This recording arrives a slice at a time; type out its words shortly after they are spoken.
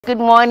Good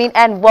morning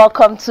and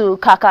welcome to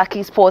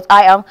Kakaki Sports.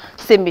 I am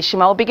Simbi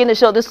Shima. We'll begin the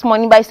show this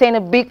morning by saying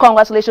a big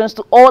congratulations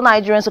to all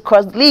Nigerians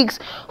across the leagues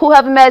who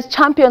have emerged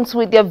champions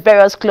with their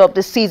various clubs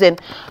this season.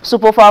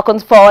 Super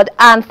Falcons forward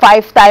and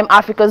five-time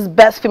Africa's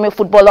best female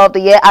footballer of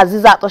the year,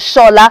 Asisat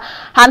Oshoala,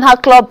 and her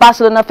club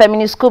Barcelona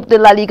Femení scooped the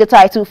La Liga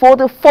title for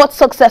the fourth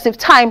successive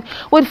time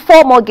with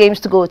 4 more games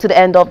to go to the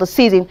end of the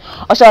season.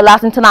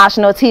 Oshoala's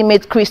international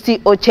teammate Christy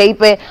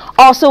Ochepe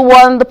also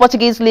won the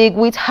Portuguese league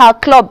with her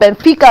club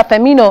Benfica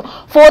Feminino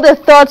for the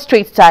 3rd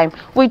straight time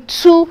with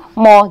 2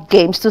 more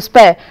games to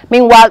spare.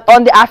 Meanwhile,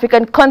 on the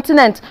African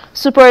continent,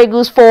 Super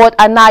Eagles forward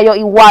Anayo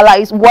Iwala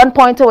is 1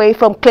 point away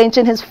from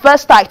clinching his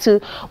first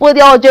title with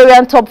the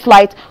Algerian top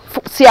flight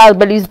CR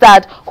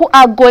Belouizdad, who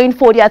are going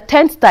for their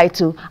 10th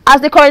title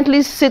as they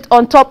currently sit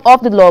on top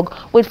of the log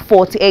with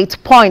 48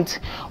 points.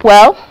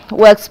 Well,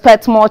 we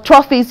expect more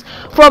trophies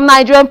from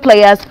Nigerian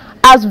players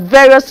as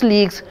various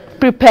leagues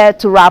prepare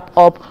to wrap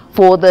up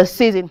for the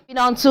season.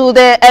 On to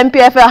the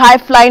MPFL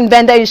high-flying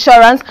Vendor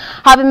Insurance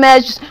have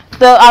emerged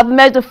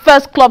the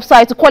first club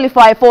side to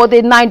qualify for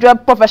the Nigeria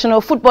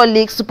Professional Football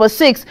League Super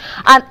 6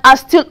 and are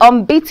still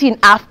unbeaten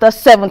after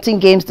 17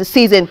 games this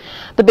season.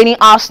 The Benin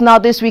Arsenal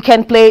this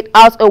weekend played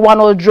out a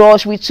 1-0 draw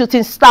with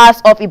Shooting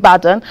Stars of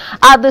Ibadan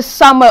at the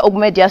Samuel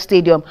Ogmedia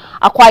Stadium.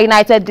 Akwa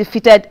United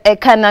defeated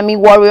Ekanami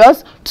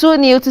Warriors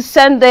 2-0 to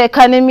send the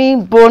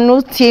Ekanami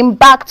Borno team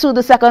back to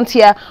the 2nd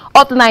tier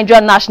of the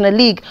Nigerian National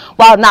League,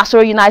 while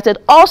Nasarawa United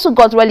also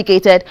got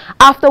relegated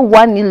after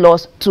 1-0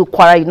 loss to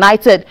Kwara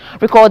United.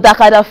 Recall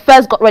Dakar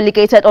first got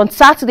relegated on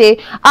Saturday,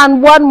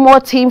 and 1 more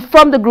team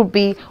from the Group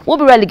B will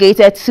be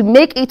relegated to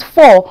make it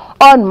 4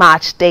 on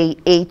March day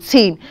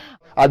 18.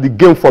 At the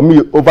game for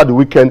me over the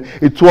weekend,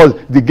 it was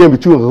the game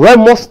between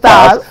Remo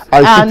Stars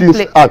and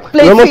Shooting Stars.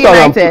 Remo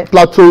Stars and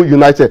Plateau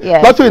United.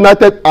 Yes. Plateau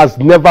United has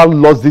never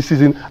lost this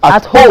season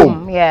at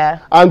home. Yeah.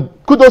 And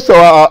kudos to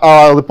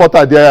our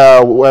reporter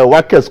there,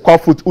 Wakes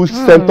Kwafoot, who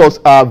sent us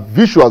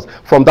visuals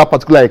from that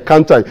particular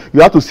encounter.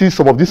 You have to see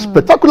some of these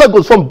spectacular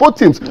goals from both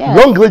teams. Yes.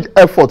 Long-range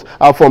effort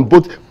from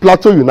both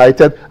Plateau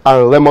United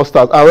and Remo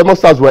Stars. And Remo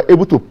Stars were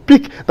able to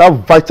pick that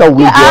vital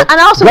win there, and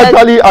also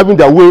gradually having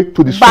their way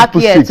to the Super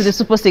 6. To the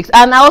Super 6.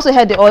 And I also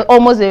had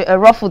almost a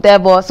ruffle there,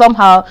 but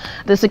somehow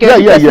the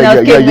security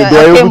personnel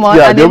came on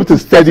and they were able to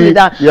steady it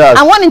down. Yes.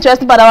 And one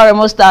interesting part about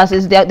Remo Stars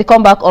is the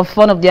comeback of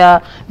one of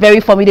their very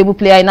formidable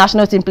player, a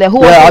national team player,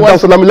 who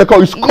Adams Olamileko,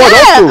 he scored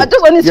also.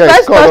 Just on his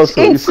first touch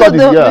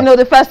into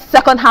the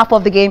second half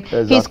of the game,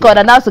 he scored,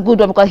 and that's a good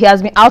one because he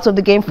has been out of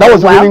the game for a while.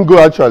 That was a winning goal,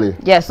 actually.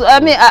 Yes, so I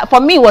mean,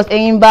 for me, it was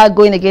Enyimba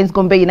going against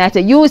Gombe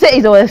United. You would say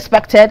it was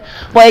expected,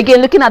 but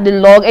again, looking at the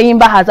log,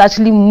 Enyimba has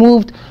actually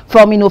moved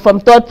from from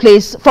 3rd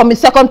place, from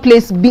his 2nd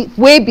place,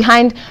 way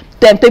behind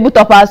them table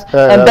toppers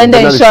and Vendor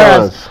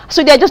Insurance.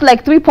 So they're just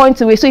like 3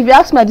 points away. So if you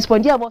ask me at this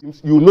point, but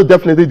you know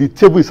definitely the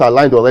table is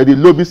aligned already.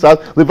 Lobby Stars,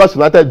 Rivers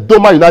United,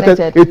 Doma United,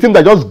 a team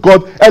that just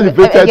got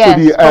elevated to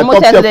the top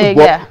tier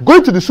football. Yeah.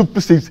 Going to the Super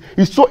 6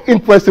 is so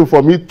interesting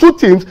for me. 2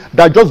 teams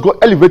that just got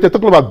elevated.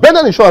 Talking about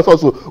Vendor Insurance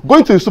also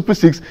going to the Super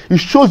 6, it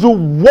shows you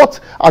what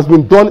has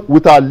been done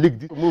with our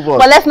league. Move on.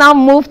 But let's now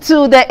move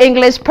to the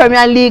English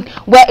Premier League,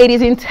 where it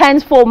is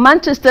intense for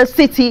Manchester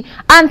City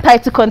and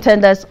title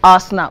contenders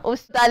Arsenal.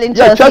 Darling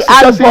Chelsea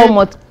and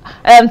Bournemouth.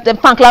 The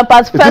Frank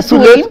Lampard's first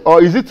win.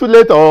 Or is it too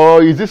late,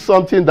 or is this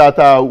something that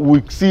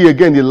we see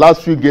again in the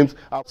last few games?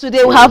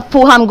 Today we have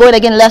Fulham going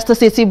against Leicester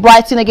City,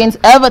 Brighton against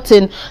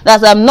Everton.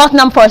 That's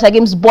Nottingham Forest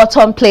against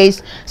bottom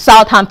place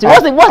Southampton.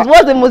 What's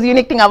the most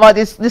unique thing about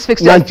this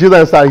fixture?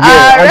 Nigerians are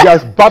here and they are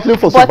battling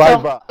for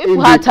survival. If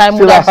we had time,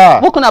 we would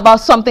have spoken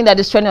about something that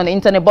is trending on the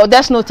internet, but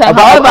there's no time.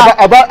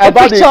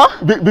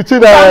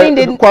 Between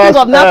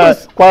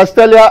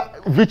Kvaratskhelia,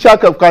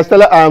 Vichak of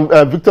Castella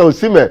and Victor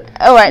Osimhen.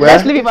 All right,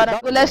 let's leave it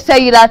at that. Let's tell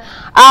you that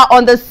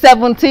on the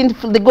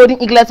 17th, the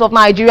Golden Eagles of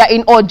Nigeria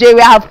in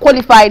Algeria have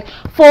qualified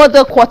for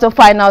the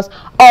quarterfinals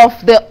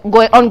of the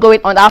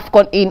ongoing on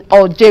AFCON in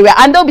Algeria,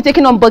 and they'll be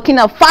taking on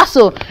Burkina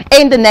Faso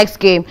in the next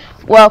game.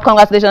 Well,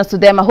 congratulations to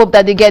them. I hope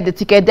that they get the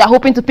ticket. They're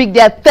hoping to pick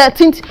their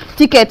 13th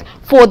ticket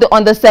for the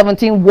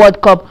Under-17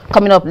 World Cup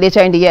coming up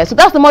later in the year. So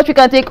that's the much we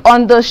can take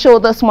on the show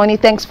this morning.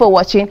 Thanks for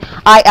watching.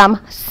 I am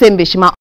Simbi Shima.